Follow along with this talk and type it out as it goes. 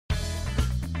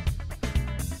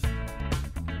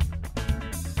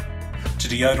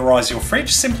deodorise your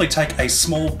fridge, simply take a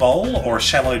small bowl or a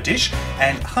shallow dish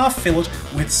and half fill it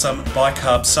with some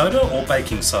bicarb soda or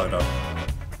baking soda.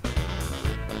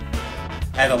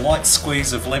 Add a light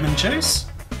squeeze of lemon juice.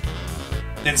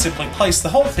 Then simply place the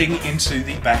whole thing into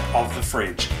the back of the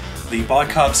fridge. The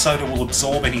bicarb soda will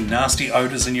absorb any nasty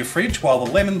odours in your fridge, while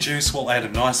the lemon juice will add a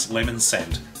nice lemon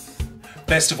scent.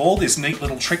 Best of all, this neat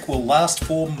little trick will last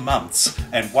for months,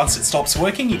 and once it stops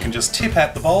working you can just tip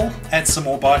out the bowl, add some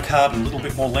more bicarb and a little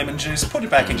bit more lemon juice, put it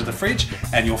back into the fridge,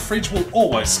 and your fridge will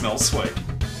always smell sweet.